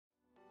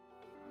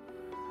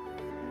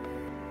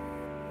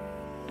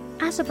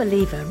As a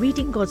believer,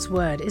 reading God's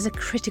Word is a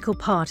critical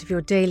part of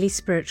your daily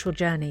spiritual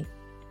journey.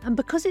 And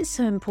because it's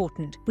so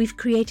important, we've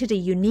created a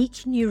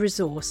unique new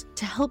resource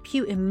to help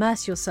you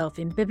immerse yourself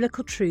in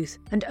biblical truth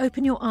and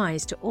open your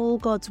eyes to all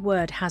God's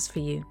Word has for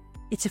you.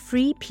 It's a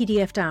free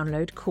PDF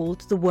download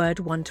called The Word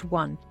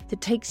 1-to-1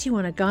 that takes you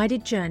on a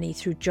guided journey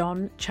through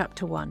John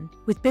chapter 1.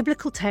 With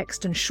biblical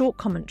text and short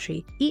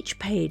commentary, each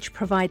page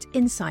provides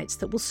insights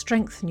that will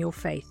strengthen your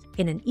faith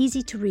in an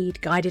easy-to-read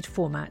guided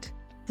format.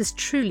 There's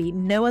truly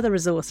no other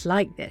resource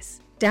like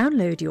this.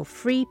 Download your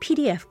free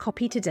PDF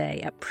copy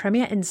today at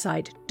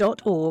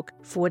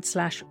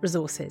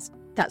premierinsight.org/resources.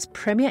 That's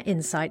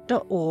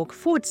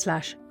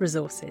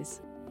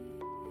premierinsight.org/resources.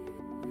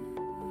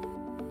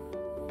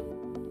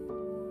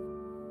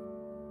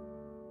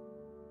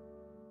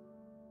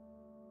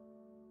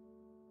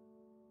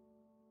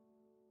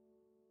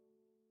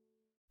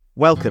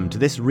 Welcome to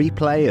this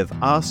replay of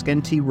Ask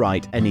N.T.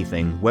 Wright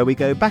Anything, where we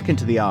go back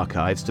into the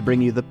archives to bring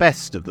you the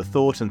best of the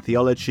thought and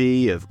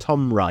theology of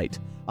Tom Wright,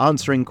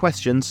 answering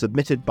questions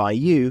submitted by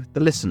you, the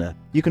listener.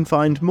 You can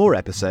find more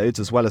episodes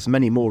as well as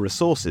many more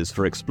resources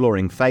for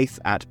exploring faith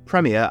at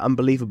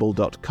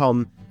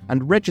premierunbelievable.com,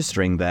 and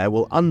registering there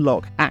will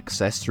unlock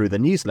access through the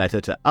newsletter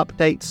to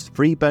updates,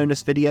 free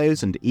bonus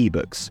videos and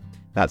ebooks.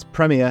 That's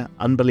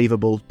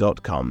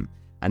premierunbelievable.com.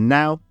 And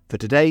now for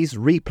today's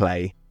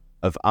replay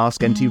of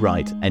Ask N.T.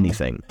 Wright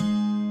Anything.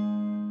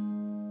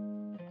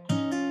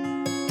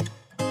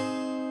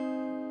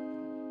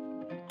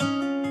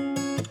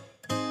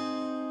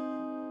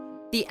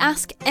 The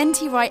Ask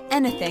N.T. Wright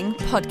Anything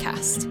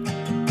podcast.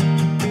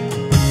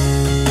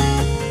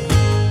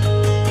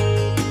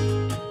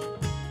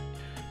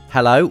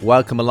 Hello,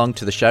 welcome along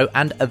to the show,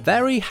 and a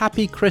very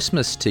happy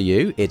Christmas to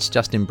you. It's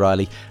Justin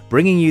Briley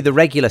bringing you the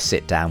regular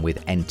sit down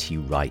with N.T.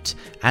 Wright.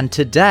 And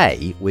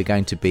today we're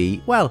going to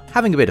be, well,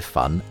 having a bit of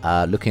fun,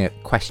 looking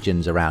at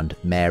questions around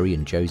Mary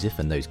and Joseph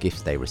and those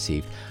gifts they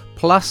received,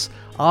 plus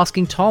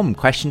asking Tom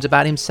questions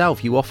about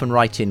himself. You often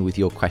write in with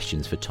your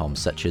questions for Tom,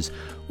 such as,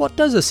 what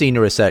does a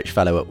senior research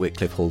fellow at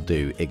Wycliffe Hall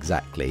do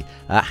exactly?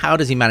 How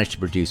does he manage to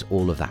produce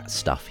all of that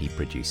stuff he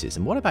produces?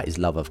 And what about his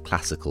love of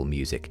classical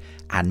music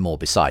and more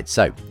besides?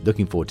 So,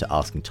 looking forward to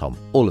asking Tom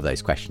all of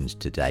those questions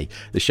today.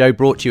 The show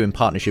brought to you in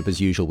partnership as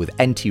usual with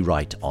N.T.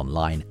 Wright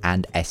Online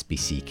and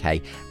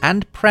SBCK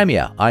and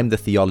Premier. I'm the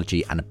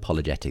Theology and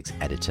Apologetics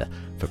Editor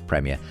for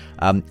Premier.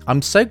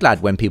 I'm so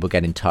glad when people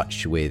get in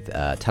touch with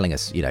telling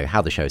us,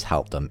 how the show's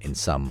helped them in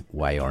some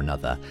way or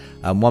another.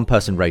 One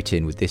person wrote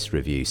in with this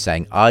review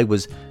saying, I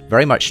was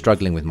very much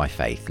struggling with my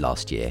faith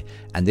last year,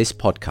 and this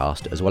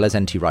podcast, as well as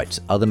N.T.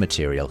 Wright's other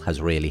material,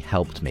 has really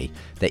helped me.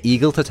 They're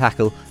eager to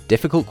tackle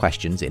difficult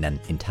questions in an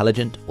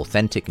intelligent,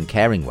 authentic and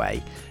caring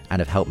way, and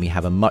have helped me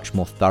have a much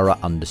more thorough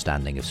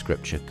understanding of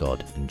Scripture,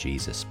 God and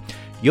Jesus.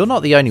 You're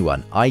not the only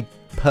one. I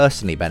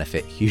personally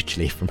benefit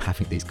hugely from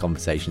having these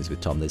conversations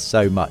with Tom. There's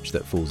so much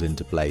that falls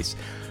into place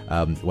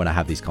when I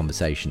have these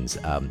conversations.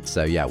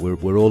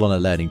 We're all on a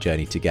learning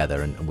journey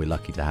together, and we're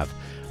lucky to have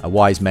a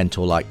wise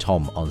mentor like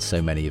Tom on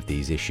so many of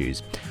these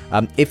issues.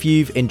 If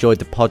you've enjoyed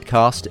the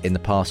podcast in the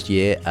past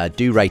year,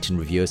 do rate and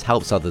review us,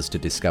 helps others to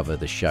discover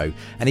the show.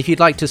 And if you'd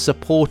like to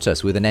support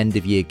us with an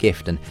end-of-year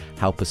gift and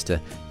help us to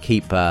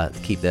keep the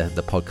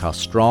podcast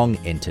strong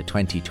into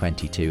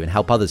 2022 and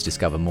help others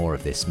discover more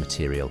of this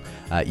material,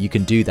 you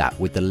can do that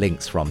with the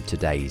links from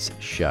today's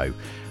show.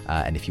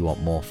 And if you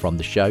want more from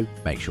the show,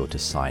 make sure to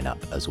sign up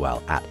as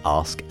well at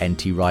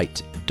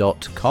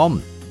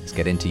asktwright.com. Let's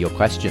get into your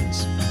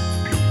questions.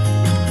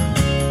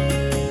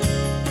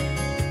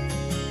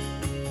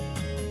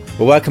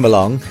 Well, welcome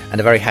along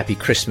and a very happy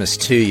Christmas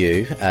to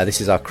you.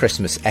 This is our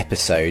Christmas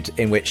episode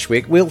in which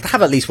we'll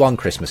have at least one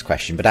Christmas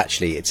question, but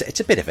actually it's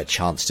a bit of a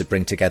chance to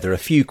bring together a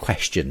few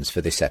questions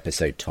for this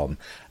episode, Tom,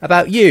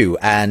 about you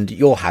and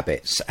your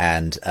habits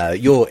and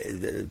your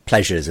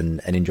pleasures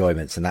and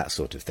enjoyments and that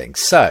sort of thing.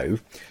 So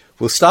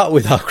we'll start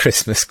with our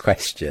Christmas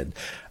question.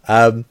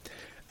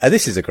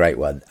 This is a great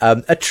one.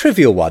 A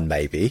trivial one,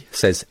 maybe,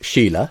 says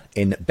Sheila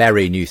in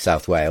Bury, New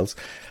South Wales.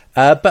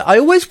 But I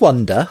always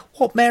wonder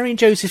what Mary and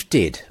Joseph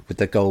did with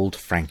the gold,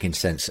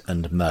 frankincense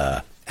and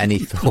myrrh. Any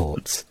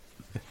thoughts?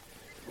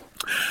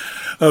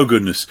 Oh,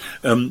 goodness.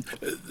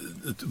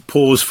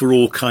 Pause for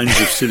all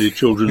kinds of silly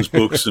children's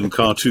books and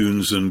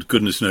cartoons and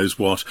goodness knows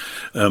what,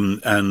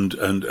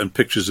 and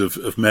pictures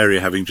of Mary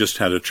having just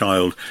had a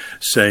child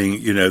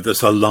saying, that's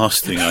the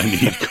last thing I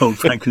need, gold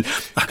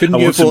frankincense. Couldn't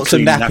you have bought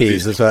some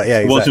nappies as well? Yeah,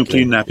 exactly. I want some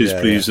clean nappies,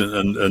 please, yeah.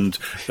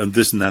 And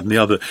this and that and the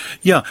other.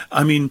 Yeah,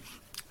 I mean,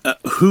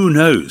 who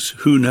knows?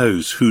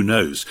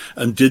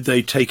 And did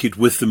they take it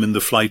with them in the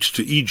flight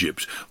to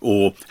Egypt,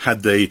 or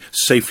had they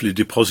safely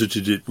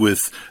deposited it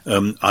with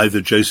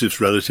either Joseph's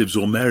relatives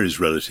or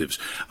Mary's relatives?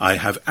 I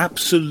have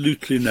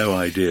absolutely no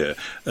idea.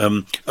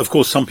 Of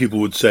course, some people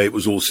would say it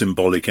was all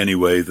symbolic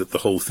anyway, that the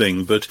whole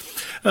thing, but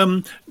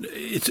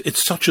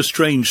it's such a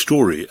strange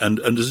story. And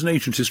as an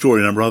ancient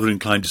historian, I'm rather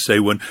inclined to say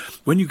when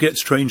you get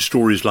strange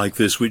stories like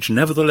this, which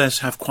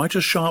nevertheless have quite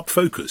a sharp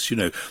focus,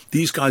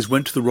 these guys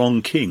went to the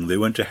wrong king. They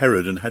went to to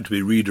Herod and had to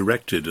be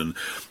redirected, and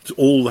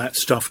all that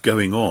stuff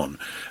going on.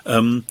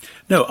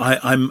 No,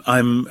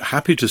 I'm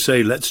happy to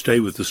say let's stay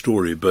with the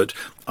story, but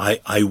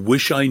I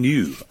wish I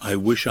knew. I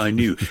wish I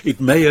knew.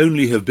 It may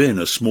only have been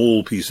a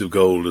small piece of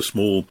gold, a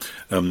small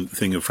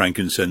thing of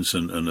frankincense,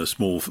 and a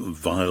small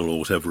vial or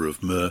whatever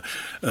of myrrh,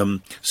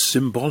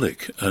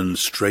 symbolic and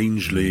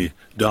strangely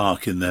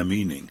dark in their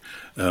meaning.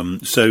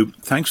 So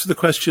thanks for the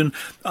question.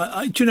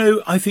 I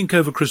think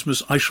over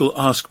Christmas I shall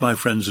ask my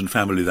friends and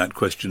family that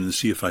question and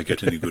see if I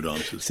get any good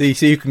answers.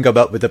 So you can come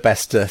up with the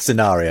best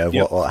scenario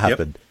of what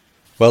happened. Yep.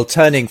 Well,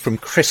 turning from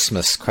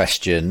Christmas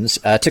questions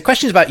to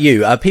questions about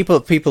you,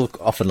 people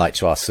often like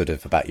to ask sort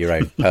of about your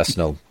own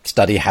personal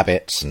study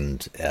habits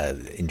and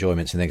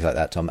enjoyments and things like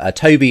that, Tom.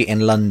 Toby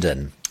in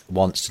London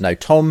wants to know,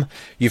 Tom,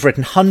 you've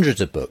written hundreds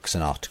of books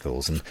and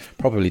articles and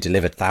probably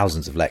delivered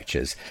thousands of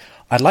lectures.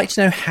 I'd like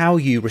to know how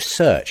you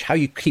research, how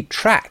you keep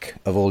track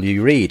of all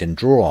you read and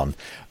draw on,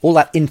 all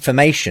that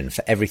information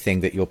for everything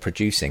that you're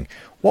producing.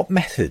 What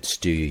methods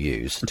do you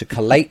use to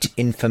collate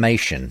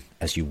information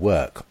as you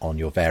work on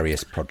your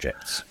various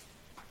projects?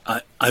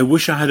 I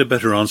wish I had a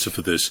better answer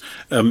for this.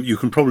 You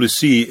can probably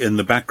see in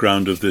the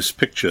background of this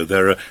picture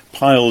there are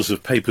piles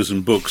of papers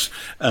and books,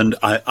 and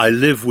I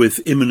live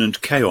with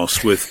imminent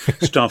chaos with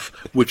stuff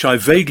which I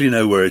vaguely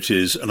know where it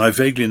is, and I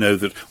vaguely know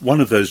that one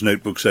of those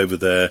notebooks over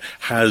there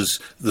has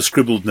the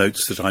scribbled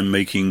notes that I'm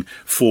making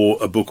for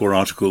a book or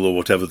article or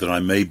whatever that I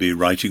may be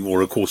writing,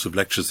 or a course of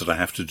lectures that I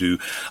have to do.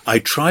 I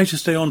try to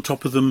stay on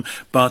top of them,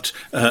 but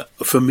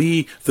for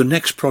me, the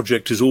next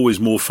project is always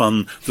more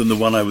fun than the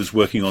one I was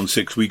working on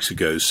 6 weeks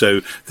ago.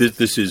 So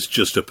this is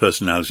just a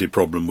personality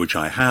problem which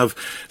I have.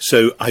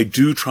 So I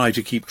do try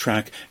to keep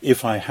track.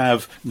 If I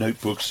have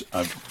notebooks,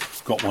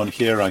 I've got one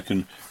here I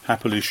can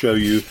happily show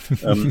you.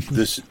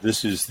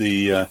 This is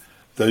the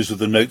those are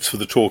the notes for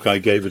the talk I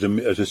gave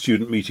at a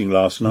student meeting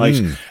last night,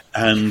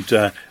 and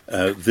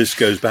this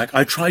goes back.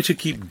 I try to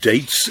keep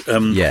dates.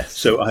 Yes.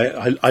 So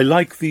I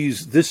like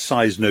this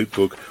size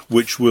notebook,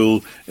 which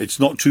it's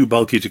not too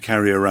bulky to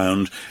carry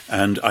around,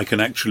 and I can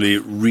actually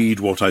read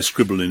what I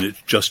scribble in it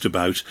just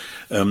about.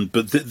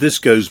 But this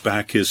goes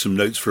back. Here's some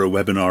notes for a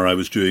webinar I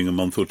was doing a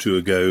month or two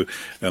ago.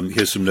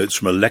 Here's some notes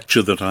from a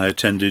lecture that I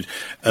attended.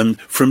 And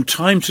from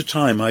time to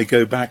time, I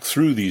go back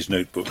through these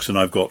notebooks, and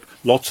I've got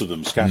lots of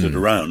them scattered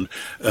around,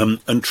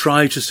 and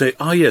try to say,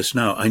 yes,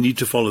 now I need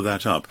to follow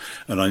that up,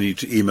 and I need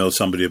to email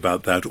somebody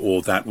about that,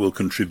 or that will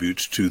contribute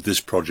to this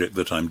project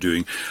that I'm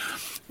doing.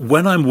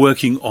 When I'm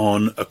working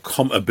on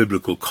a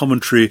biblical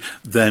commentary,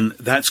 then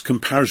that's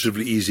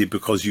comparatively easy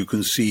because you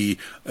can see,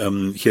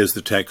 here's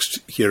the text,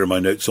 here are my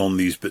notes on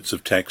these bits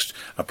of text.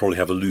 I probably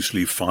have a loose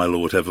leaf file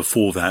or whatever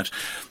for that.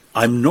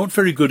 I'm not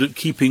very good at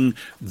keeping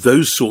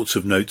those sorts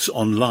of notes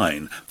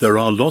online. There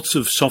are lots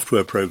of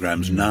software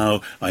programs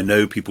now, I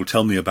know people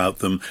tell me about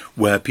them,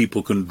 where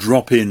people can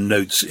drop in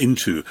notes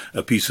into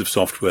a piece of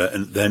software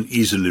and then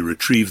easily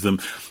retrieve them.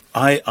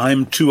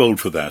 I'm too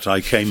old for that.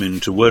 I came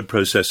into word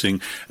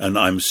processing, and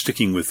I'm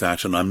sticking with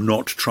that, and I'm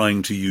not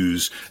trying to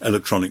use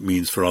electronic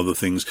means for other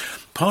things.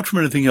 Apart from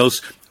anything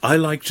else, I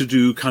like to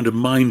do kind of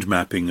mind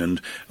mapping,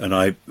 and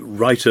I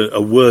write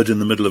a word in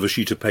the middle of a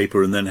sheet of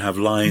paper and then have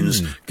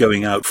lines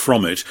going out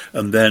from it,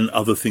 and then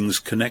other things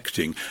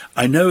connecting.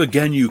 I know,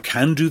 again, you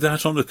can do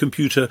that on a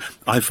computer.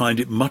 I find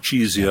it much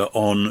easier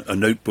on a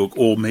notebook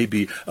or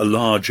maybe a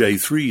large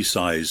A3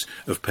 size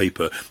of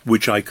paper,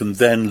 which I can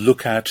then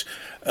look at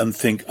and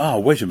think,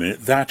 wait a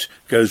minute, that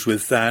goes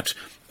with that,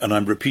 and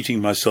I'm repeating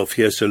myself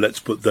here, so let's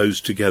put those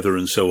together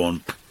and so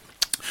on.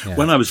 Yeah.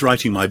 When I was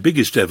writing my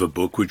biggest ever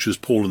book, which was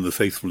Paul and the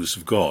Faithfulness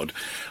of God,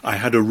 I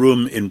had a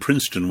room in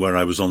Princeton where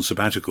I was on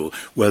sabbatical,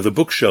 where the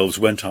bookshelves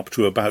went up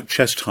to about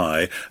chest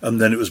high,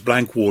 and then it was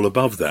blank wall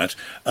above that,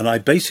 and I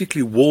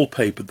basically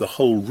wallpapered the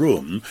whole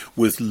room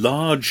with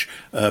large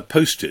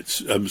Post-its,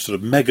 sort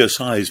of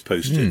mega-sized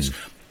Post-its.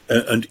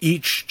 And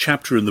each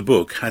chapter in the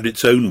book had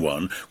its own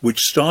one,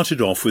 which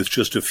started off with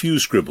just a few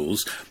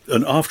scribbles,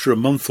 and after a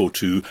month or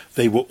two,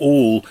 they were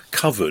all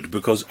covered,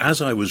 because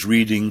as I was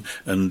reading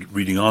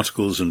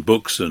articles and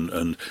books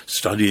and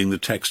studying the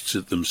texts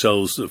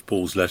themselves of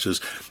Paul's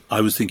letters,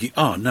 I was thinking,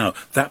 now,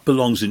 that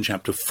belongs in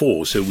chapter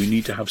 4, so we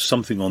need to have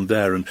something on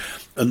there.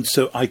 And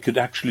so I could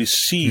actually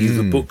see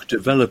the book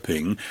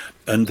developing,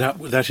 and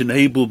that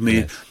enabled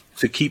me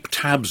to keep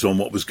tabs on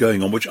what was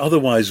going on, which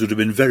otherwise would have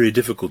been very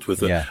difficult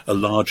with a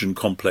large and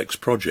complex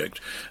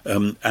project.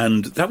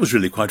 And that was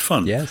really quite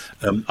fun. Yes.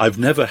 I've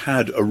never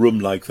had a room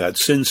like that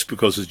since,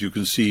 because as you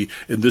can see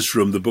in this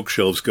room, the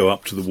bookshelves go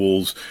up to the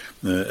walls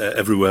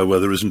everywhere where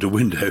there isn't a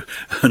window.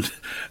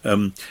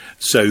 And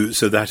so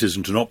that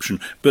isn't an option.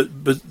 But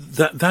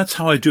that's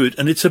how I do it.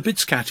 And it's a bit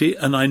scatty,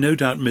 and I no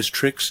doubt miss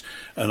tricks,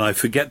 and I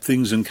forget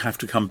things and have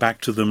to come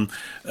back to them.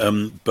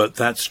 But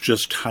that's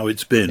just how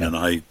it's been. And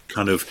I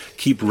kind of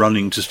keep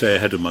running to stay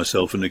ahead of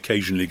myself, and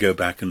occasionally go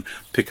back and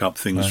pick up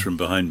things from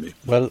behind me.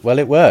 Well,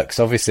 it works,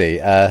 obviously.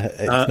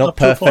 It's not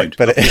perfect,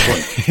 but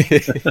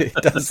it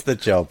does the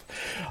job.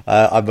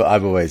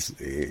 I'm always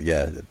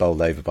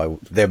bowled over by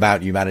the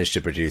amount you manage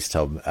to produce,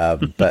 Tom.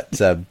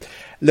 But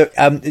Look,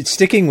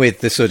 sticking with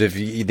the sort of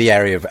the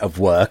area of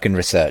work and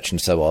research and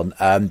so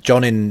on,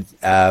 John in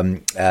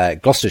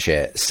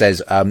Gloucestershire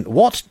says,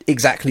 what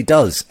exactly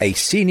does a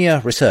senior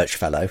research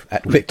fellow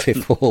at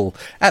Wycliffe Hall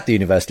at the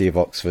University of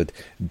Oxford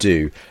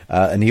do?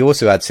 And he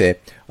also adds here,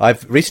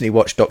 I've recently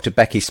watched Dr.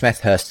 Becky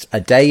Smethurst's A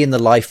Day in the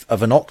Life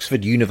of an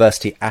Oxford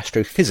University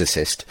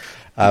Astrophysicist.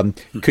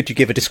 Could you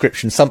give a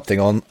description, something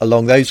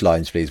along those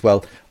lines, please?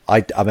 Well,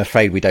 I'm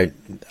afraid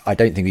I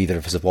don't think either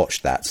of us have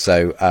watched that.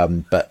 So,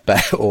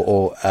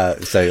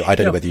 so I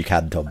don't know whether you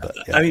can, Tom. But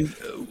yeah. I mean,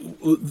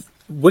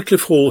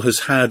 Wycliffe Hall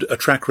has had a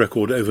track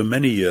record over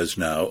many years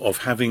now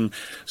of having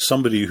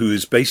somebody who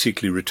is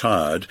basically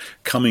retired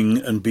coming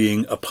and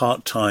being a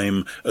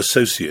part-time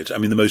associate. I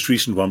mean, the most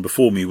recent one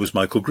before me was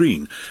Michael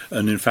Green.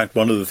 And in fact,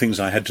 one of the things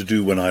I had to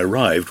do when I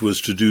arrived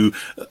was to do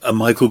a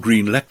Michael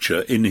Green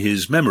lecture in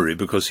his memory,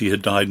 because he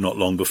had died not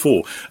long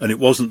before. And it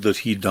wasn't that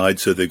he died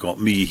so they got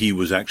me. He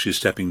was actually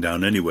stepping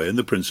down anyway. And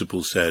the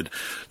principal said,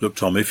 look,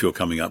 Tom, if you're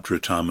coming up to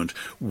retirement,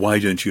 why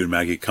don't you and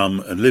Maggie come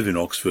and live in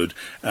Oxford,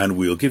 and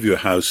we'll give you a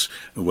house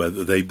where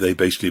they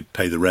basically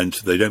pay the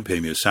rent. They don't pay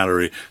me a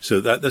salary.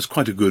 So that's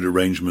quite a good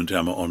arrangement.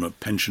 I'm on a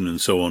pension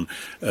and so on.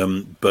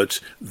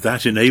 But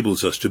that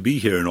enables us to be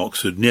here in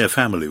Oxford near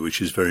family,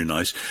 which is very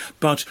nice.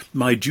 But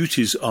my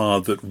duties are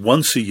that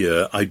once a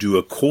year I do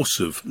a course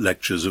of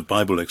lectures of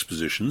Bible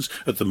expositions.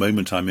 At the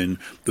moment I'm in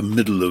the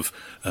middle of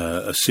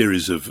a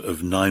series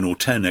of 9 or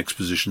 10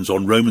 expositions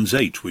on Romans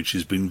 8, which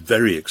has been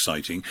very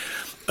exciting.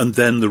 And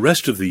then the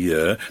rest of the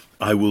year,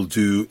 I will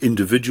do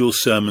individual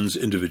sermons,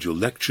 individual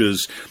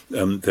lectures.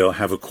 They'll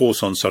have a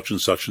course on such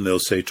and such, and they'll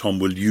say, Tom,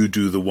 will you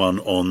do the one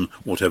on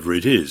whatever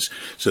it is?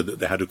 So that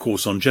they had a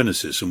course on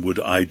Genesis, and would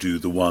I do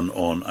the one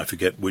on, I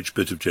forget which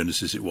bit of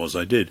Genesis it was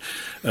I did.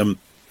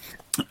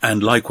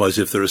 And likewise,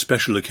 if there are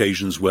special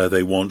occasions where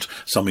they want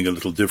something a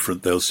little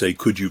different, they'll say,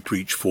 could you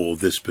preach for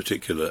this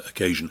particular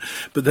occasion?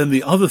 But then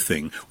the other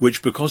thing,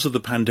 which because of the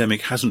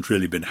pandemic hasn't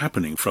really been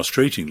happening,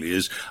 frustratingly,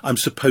 is I'm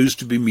supposed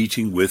to be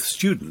meeting with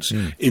students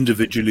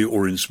individually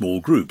or in small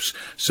groups,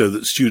 so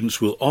that students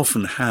will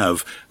often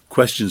have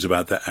questions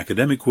about their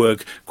academic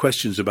work,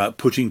 questions about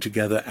putting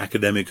together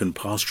academic and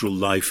pastoral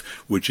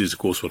life, which is, of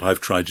course, what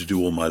I've tried to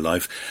do all my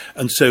life.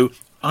 And so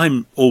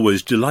I'm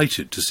always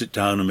delighted to sit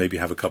down and maybe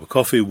have a cup of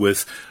coffee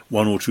with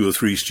 1 or 2 or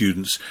 3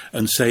 students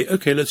and say,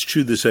 okay, let's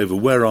chew this over.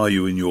 Where are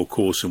you in your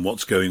course, and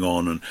what's going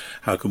on, and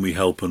how can we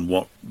help, and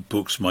what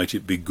books might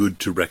it be good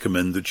to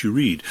recommend that you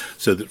read?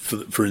 So that,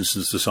 for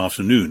instance, this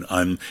afternoon,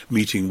 I'm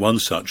meeting one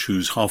such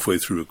who's halfway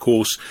through a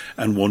course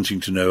and wanting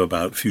to know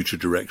about future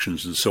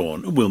directions and so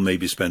on. We'll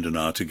maybe spend an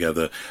hour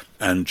together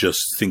and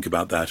just think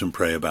about that and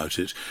pray about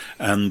it.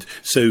 And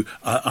so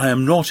I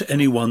am not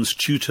anyone's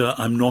tutor.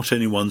 I'm not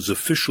anyone's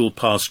official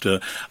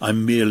pastor.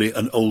 I'm merely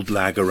an old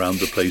lag around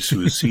the place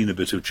who has seen a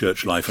bit of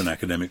church life and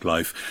academic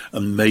life,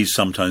 and may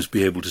sometimes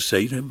be able to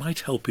say, it might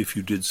help if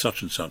you did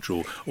such and such,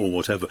 or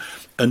whatever.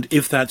 And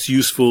if that's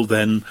useful,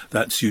 then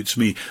that suits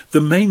me.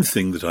 The main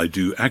thing that I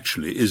do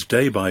actually is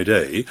day by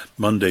day,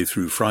 Monday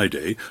through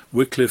Friday,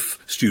 Wycliffe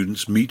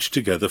students meet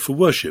together for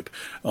worship.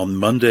 On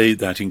Monday,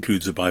 that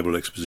includes a Bible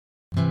exposition.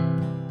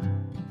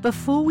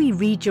 Before we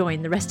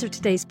rejoin the rest of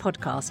today's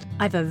podcast,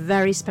 I have a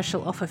very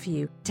special offer for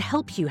you to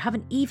help you have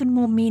an even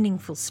more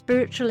meaningful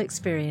spiritual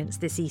experience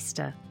this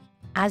Easter.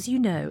 As you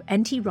know,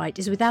 N.T. Wright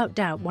is without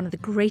doubt one of the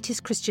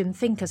greatest Christian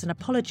thinkers and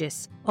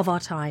apologists of our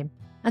time,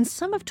 and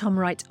some of Tom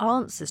Wright's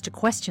answers to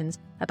questions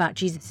about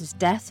Jesus'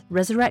 death,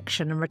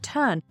 resurrection and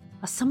return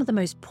are some of the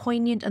most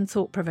poignant and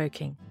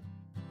thought-provoking.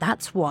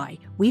 That's why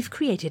we've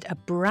created a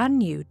brand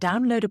new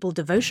downloadable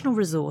devotional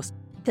resource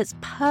that's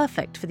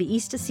perfect for the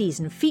Easter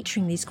season,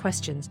 featuring these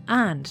questions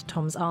and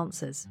Tom's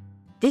answers.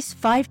 This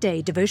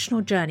 5-day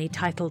devotional journey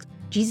titled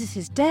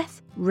Jesus'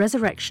 Death,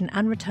 Resurrection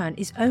and Return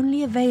is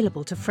only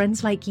available to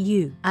friends like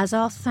you as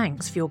our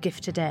thanks for your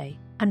gift today.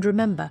 And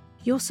remember,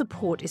 your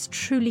support is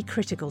truly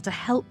critical to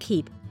help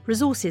keep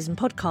resources and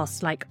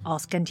podcasts like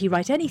Ask NT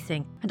Wright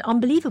Anything and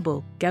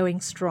Unbelievable going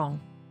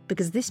strong,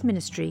 because this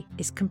ministry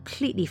is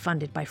completely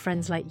funded by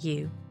friends like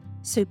you.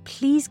 So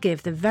please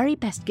give the very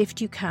best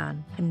gift you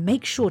can, and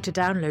make sure to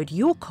download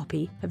your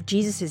copy of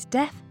Jesus'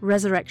 Death,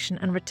 Resurrection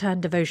and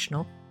Return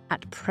devotional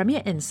at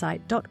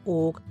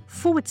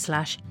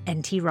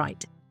premierinsight.org/NT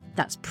Wright.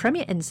 That's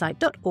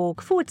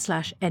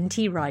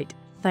premierinsight.org/NT Wright.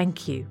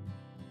 Thank you.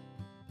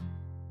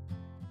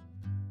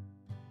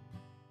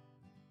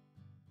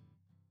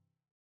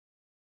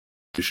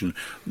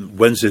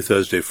 Wednesday,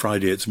 Thursday,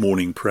 Friday, it's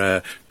morning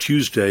prayer.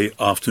 Tuesday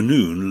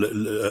afternoon,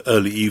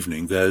 early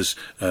evening, there's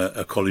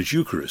a college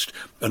Eucharist.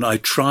 And I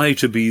try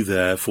to be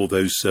there for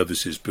those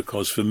services,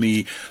 because for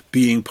me,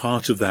 being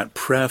part of that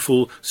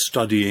prayerful,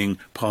 studying,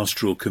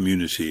 pastoral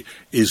community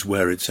is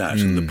where it's at.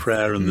 And the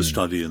prayer and the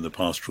study and the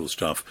pastoral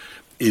stuff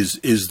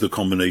is the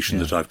combination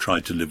that I've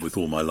tried to live with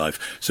all my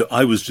life. So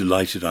I was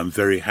delighted. I'm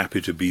very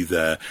happy to be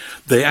there.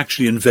 They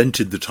actually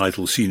invented the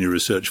title Senior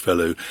Research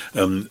Fellow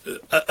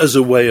as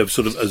a way of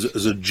sort of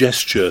as a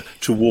gesture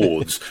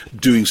towards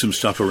doing some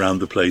stuff around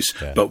the place.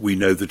 But we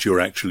know that you're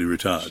actually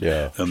retired.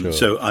 Sure.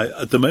 So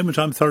at the moment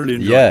I'm thoroughly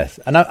enjoying it. Yes,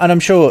 and I'm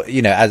sure,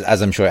 you know,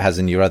 as I'm sure it has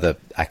in your other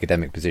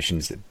academic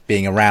positions,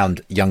 being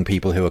around young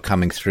people who are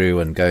coming through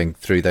and going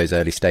through those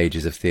early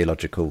stages of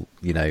theological,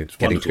 you know,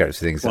 getting to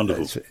grips with things.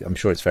 Wonderful. I'm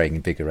sure it's very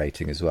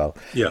invigorating as well.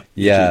 Yeah.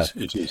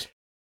 It is.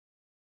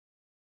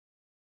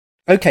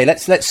 Okay,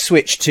 let's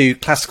switch to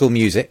classical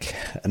music,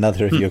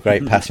 another of your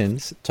great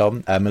passions,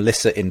 Tom.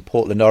 Melissa in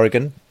Portland,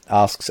 Oregon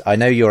asks, I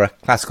know you're a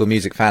classical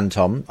music fan,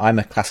 Tom. I'm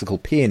a classical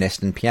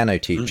pianist and piano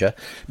teacher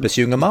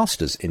pursuing a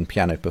master's in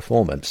piano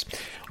performance.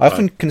 I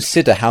often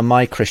consider how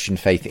my Christian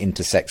faith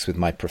intersects with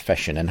my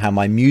profession and how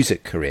my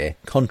music career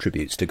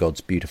contributes to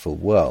God's beautiful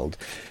world.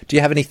 Do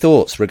you have any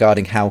thoughts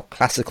regarding how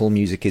classical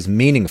music is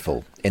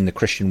meaningful in the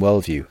Christian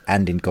worldview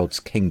and in God's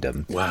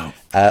kingdom? Wow.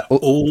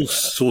 All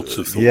sorts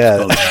of thoughts.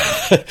 Yeah.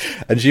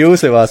 And she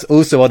also asks,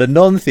 also on a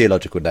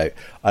non-theological note,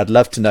 I'd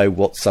love to know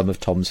what some of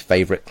Tom's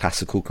favourite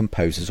classical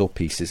composers or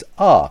pieces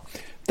are.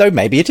 Though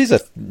maybe it is a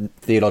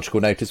theological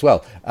note as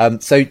well.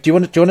 So do you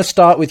want to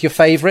start with your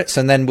favourites,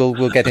 and then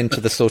we'll get into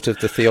the sort of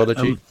the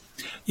theology?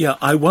 Yeah,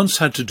 I once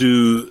had to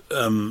do,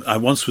 I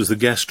once was the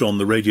guest on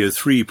the Radio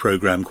 3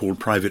 programme called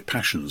Private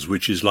Passions,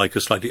 which is like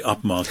a slightly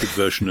upmarket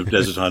version of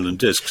Desert Island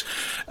Discs.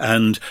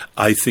 And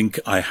I think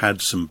I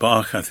had some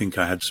Bach, I think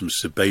I had some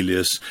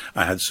Sibelius,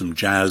 I had some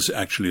jazz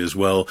actually as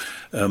well.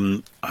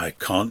 I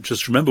can't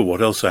just remember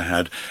what else I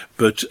had,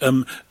 but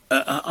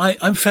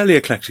I'm fairly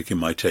eclectic in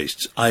my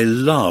tastes. I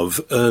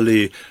love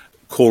early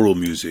choral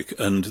music,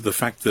 and the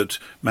fact that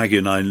Maggie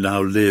and I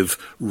now live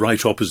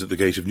right opposite the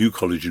gate of New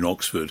College in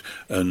Oxford,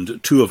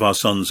 and two of our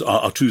sons,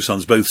 our two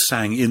sons, both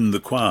sang in the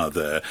choir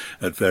there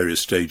at various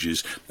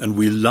stages, and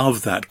we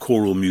love that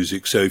choral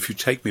music. So if you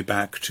take me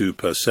back to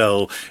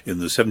Purcell in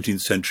the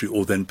 17th century,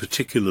 or then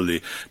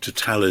particularly to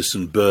Tallis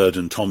and Byrd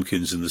and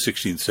Tomkins in the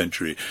 16th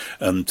century,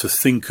 to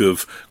think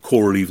of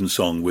choral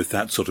evensong with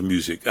that sort of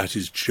music, that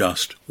is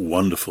just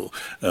wonderful.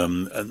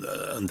 And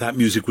that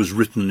music was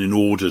written in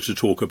order to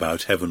talk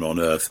about heaven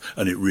on earth,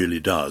 and it really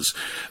does.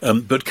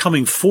 But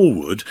coming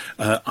forward,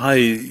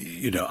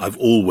 I've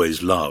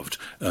always loved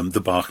the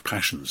Bach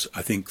Passions.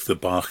 I think the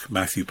Bach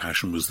Matthew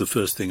Passion was the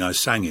first thing I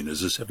sang in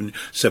as a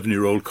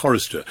seven-year-old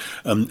chorister.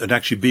 And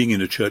actually being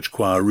in a church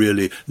choir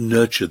really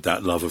nurtured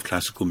that love of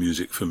classical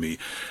music for me.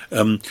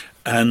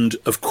 And,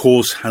 of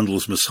course,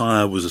 Handel's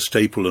Messiah was a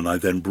staple, and I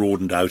then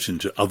broadened out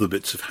into other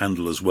bits of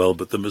Handel as well.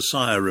 But the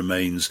Messiah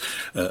remains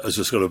as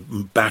a sort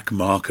of back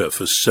marker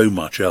for so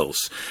much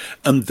else.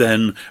 And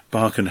then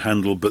Bach and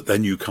Handel, but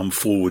then you come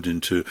forward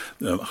into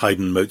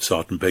Haydn,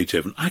 Mozart and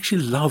Beethoven. I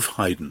actually love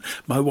Haydn.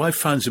 My wife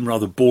finds him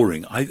rather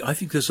boring. I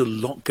think there's a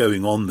lot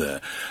going on there.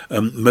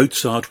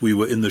 Mozart, we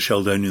were in the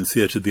Sheldonian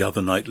Theatre the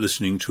other night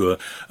listening to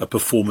a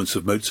performance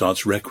of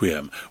Mozart's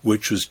Requiem,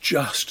 which was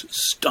just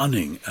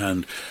stunning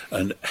and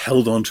held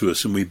on to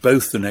us, and we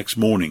both the next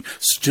morning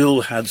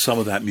still had some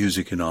of that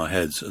music in our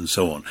heads and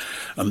so on.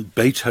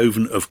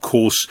 Beethoven, of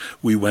course,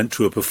 we went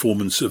to a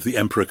performance of the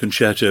Emperor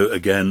Concerto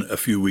again a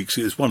few weeks.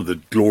 It's one of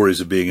the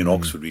glories of being in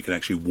Oxford. We can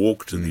actually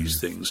walk to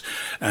these things.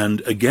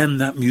 And again,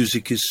 that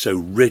music is so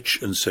rich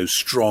and so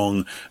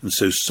strong and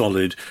so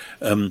solid.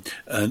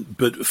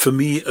 But for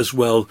me as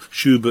well,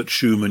 Schubert,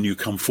 Schumann, you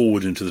come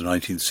forward into the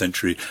 19th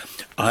century.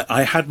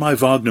 I had my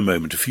Wagner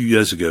moment a few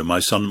years ago.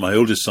 My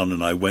oldest son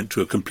and I went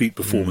to a complete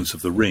performance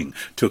of The Ring,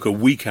 took a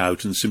week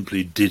out and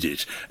simply did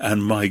it.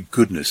 And my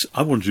goodness,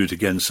 I want to do it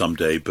again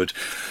someday, but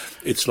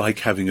it's like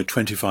having a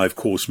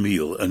 25-course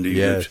meal. And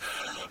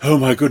oh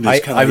my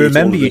goodness! I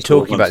remember you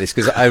talking about this,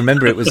 because I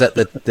remember it was at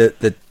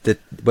the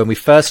when we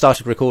first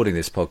started recording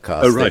this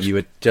podcast. That you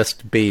had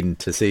just been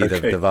to see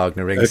the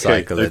Wagner Ring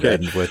cycle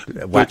and were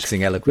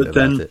waxing eloquent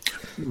about it.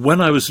 When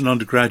I was an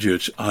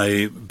undergraduate,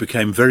 I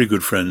became very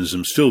good friends.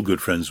 I'm still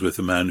good friends with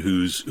a man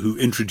who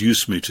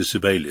introduced me to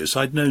Sibelius.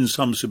 I'd known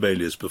some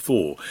Sibelius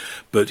before,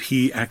 but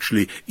he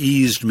actually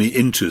eased me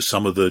into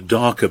some of the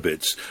darker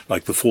bits,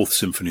 like the Fourth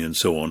Symphony and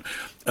so on.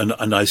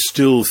 And I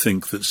still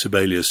think that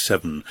Sibelius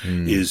 7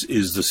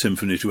 is the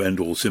symphony to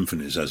end all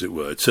symphonies, as it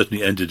were. It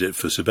certainly ended it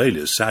for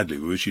Sibelius, sadly.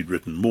 We wish he'd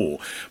written more.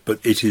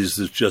 But it is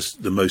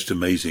just the most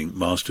amazing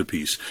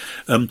masterpiece.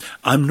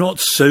 I'm not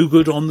so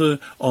good on the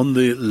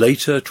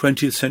later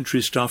 20th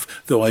century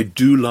stuff, though I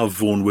do love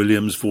Vaughan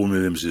Williams. Vaughan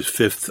Williams'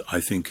 Fifth, I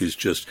think, is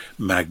just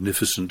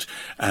magnificent.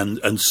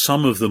 And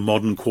some of the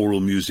modern choral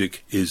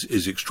music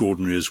is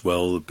extraordinary as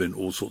well. There have been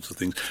all sorts of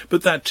things.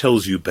 But that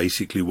tells you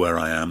basically where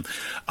I am.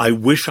 I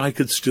wish I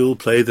could still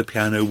play the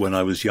piano. When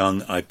I was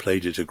young, I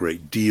played it a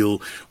great deal.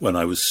 When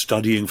I was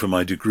studying for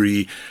my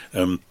degree,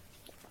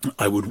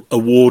 I would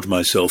award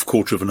myself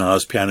quarter of an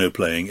hour's piano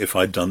playing if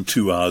I'd done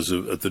 2 hours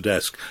at the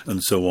desk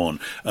and so on.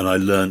 And I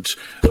learnt,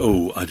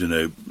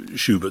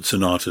 Schubert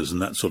sonatas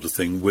and that sort of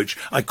thing, which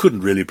I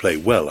couldn't really play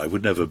well. I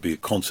would never be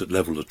at concert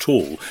level at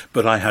all,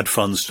 but I had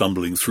fun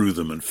stumbling through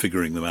them and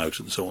figuring them out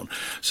and so on.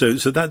 So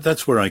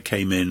that's where I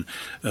came in.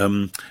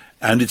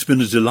 And it's been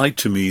a delight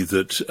to me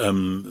that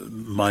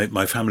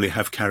my family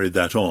have carried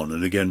that on.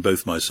 And again,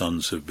 both my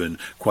sons have been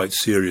quite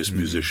serious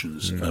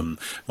musicians.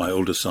 My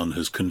older son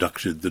has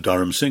conducted the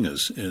Durham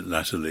Singers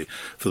latterly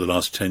for the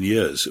last 10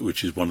 years,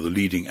 which is one of the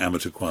leading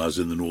amateur choirs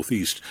in the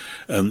Northeast.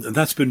 And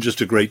that's been just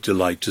a great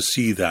delight to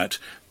see that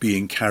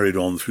being carried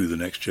on through the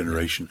next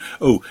generation.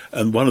 Oh,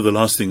 and one of the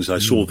last things I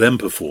saw them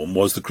perform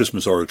was the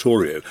Christmas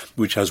Oratorio,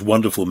 which has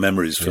wonderful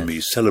memories for me,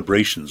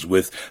 celebrations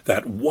with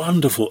that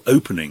wonderful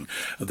opening,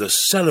 the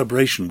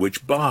celebration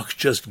which Bach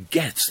just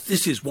gets.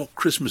 This is what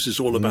Christmas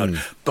is all about.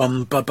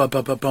 Bum, ba, ba,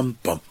 ba, ba, bum,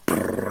 bum,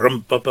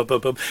 brum, ba, ba, ba,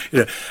 bum.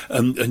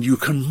 And you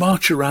can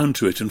march around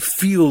to it and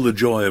feel the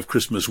joy of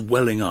Christmas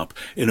welling up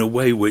in a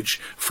way which,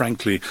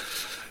 frankly,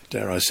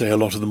 dare I say, a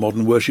lot of the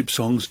modern worship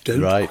songs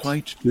don't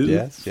quite do.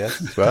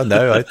 Yes. Well,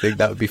 no, I think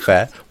that would be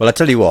fair. Well, I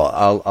tell you what,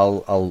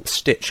 I'll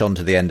stitch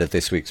onto the end of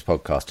this week's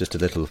podcast just a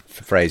little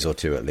phrase or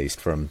two, at least,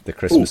 from the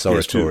Christmas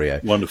Oratorio.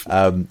 Yes,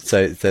 wonderful.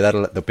 So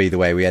that'll be the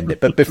way we end it.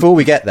 But before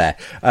we get there,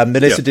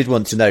 Melissa did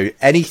want to know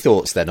any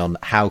thoughts then on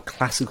how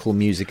classical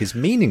music is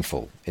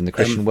meaningful in the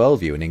Christian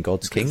worldview and in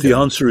God's kingdom.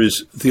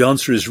 The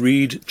answer is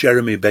read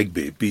Jeremy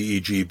Begbie,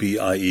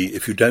 Begbie.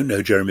 If you don't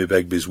know Jeremy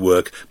Begbie's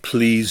work,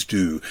 please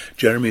do.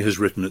 Jeremy has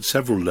written at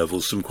several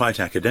levels some quite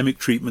academic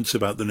treatments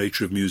about the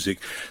nature of music,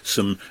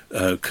 some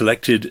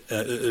collected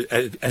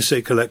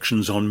essay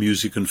collections on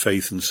music and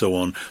faith and so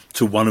on,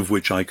 to one of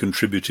which I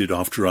contributed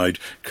after I'd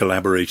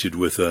collaborated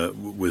with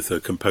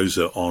a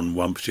composer on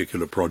one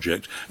particular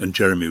project, and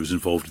Jeremy was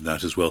involved in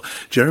that as well.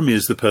 Jeremy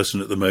is the person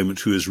at the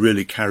moment who is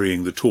really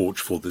carrying the torch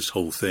for this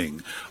whole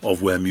thing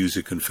of where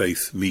music and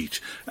faith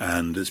meet,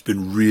 and it's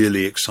been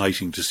really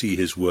exciting to see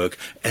his work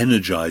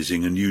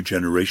energizing a new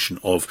generation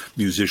of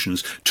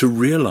musicians to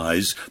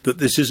realize that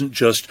this isn't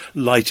just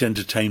light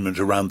entertainment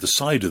around the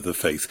side of the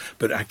faith,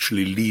 but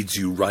actually leads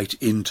you right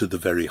into the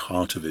very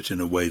heart of it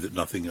in a way that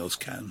nothing else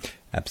can.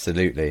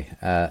 Absolutely.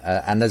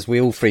 And as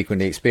we all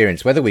frequently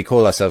experience, whether we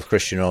call ourselves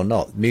Christian or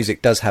not,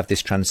 music does have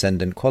this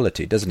transcendent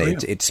quality, doesn't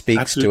it? It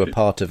speaks to a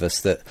part of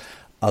us that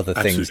other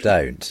things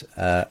don't.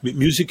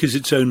 Music is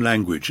its own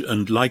language,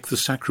 and like the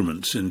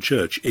sacraments in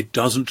church, it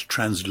doesn't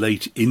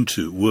translate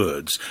into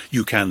words.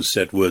 You can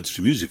set words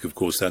to music, of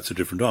course, that's a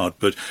different art,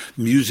 but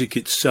music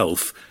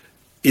itself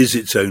is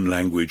its own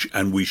language,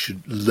 and we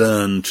should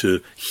learn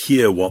to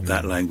hear what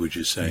that language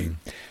is saying.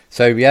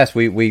 So yes,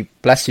 we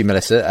bless you,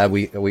 Melissa.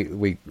 We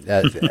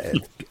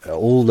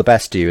all the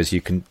best to you as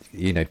you can,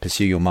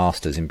 pursue your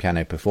masters in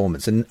piano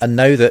performance, and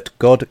know that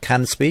God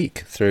can speak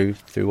through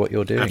what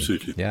you're doing.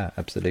 Absolutely. Yeah,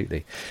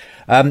 absolutely.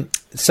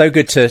 So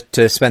good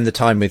to spend the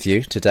time with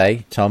you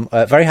today, Tom.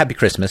 Very happy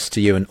Christmas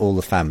to you and all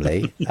the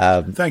family.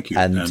 Thank you,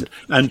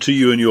 and to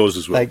you and yours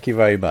as well. Thank you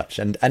very much,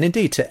 and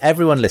indeed to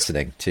everyone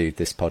listening to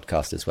this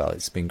podcast as well.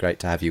 It's been great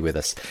to have you with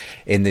us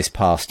in this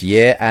past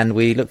year, and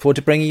we look forward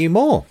to bringing you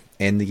more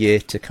in the year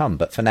to come.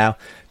 But for now,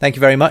 thank you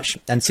very much,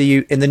 and see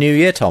you in the new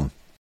year, Tom.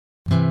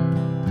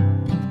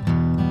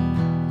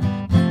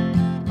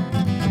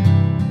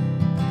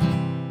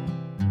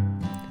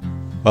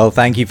 Well,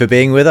 thank you for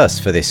being with us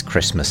for this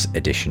Christmas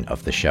edition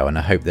of the show, and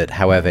I hope that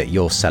however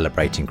you're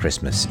celebrating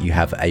Christmas, you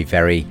have a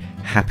very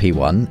happy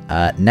one.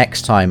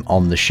 Next time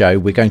on the show,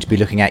 we're going to be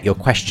looking at your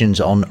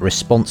questions on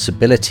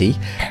responsibility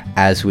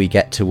as we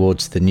get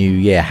towards the new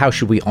year. How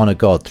should we honour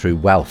God through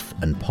wealth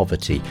and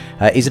poverty?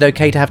 Is it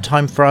okay to have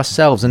time for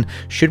ourselves? And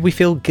should we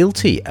feel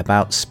guilty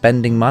about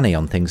spending money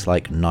on things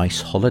like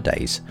nice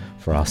holidays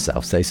for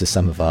ourselves? Those are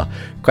some of our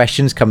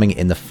questions coming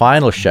in the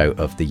final show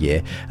of the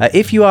year.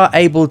 If you are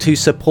able to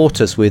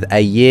support us with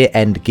a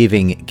year-end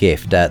giving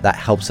gift, that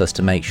helps us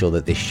to make sure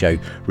that this show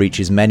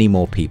reaches many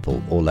more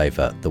people all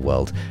over the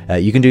world.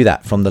 You can do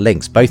that from the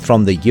links, both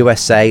from the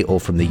USA or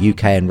from the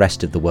UK and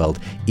rest of the world.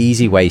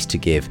 Easy ways to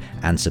give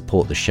and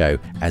support the show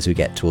as we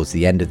get towards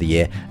the end of the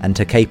year and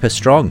to keep us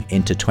strong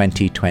into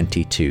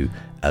 2022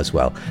 as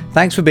well.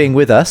 Thanks for being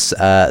with us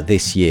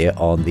this year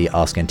on the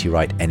Ask NT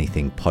Wright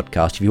Anything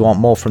podcast. If you want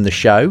more from the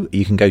show,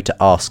 you can go to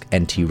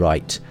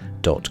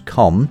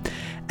asktwright.com.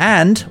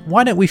 And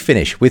why don't we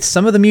finish with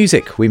some of the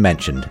music we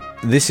mentioned?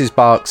 This is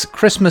Bach's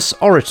Christmas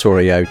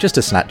Oratorio, just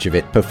a snatch of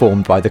it,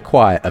 performed by the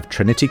choir of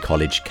Trinity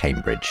College,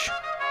 Cambridge.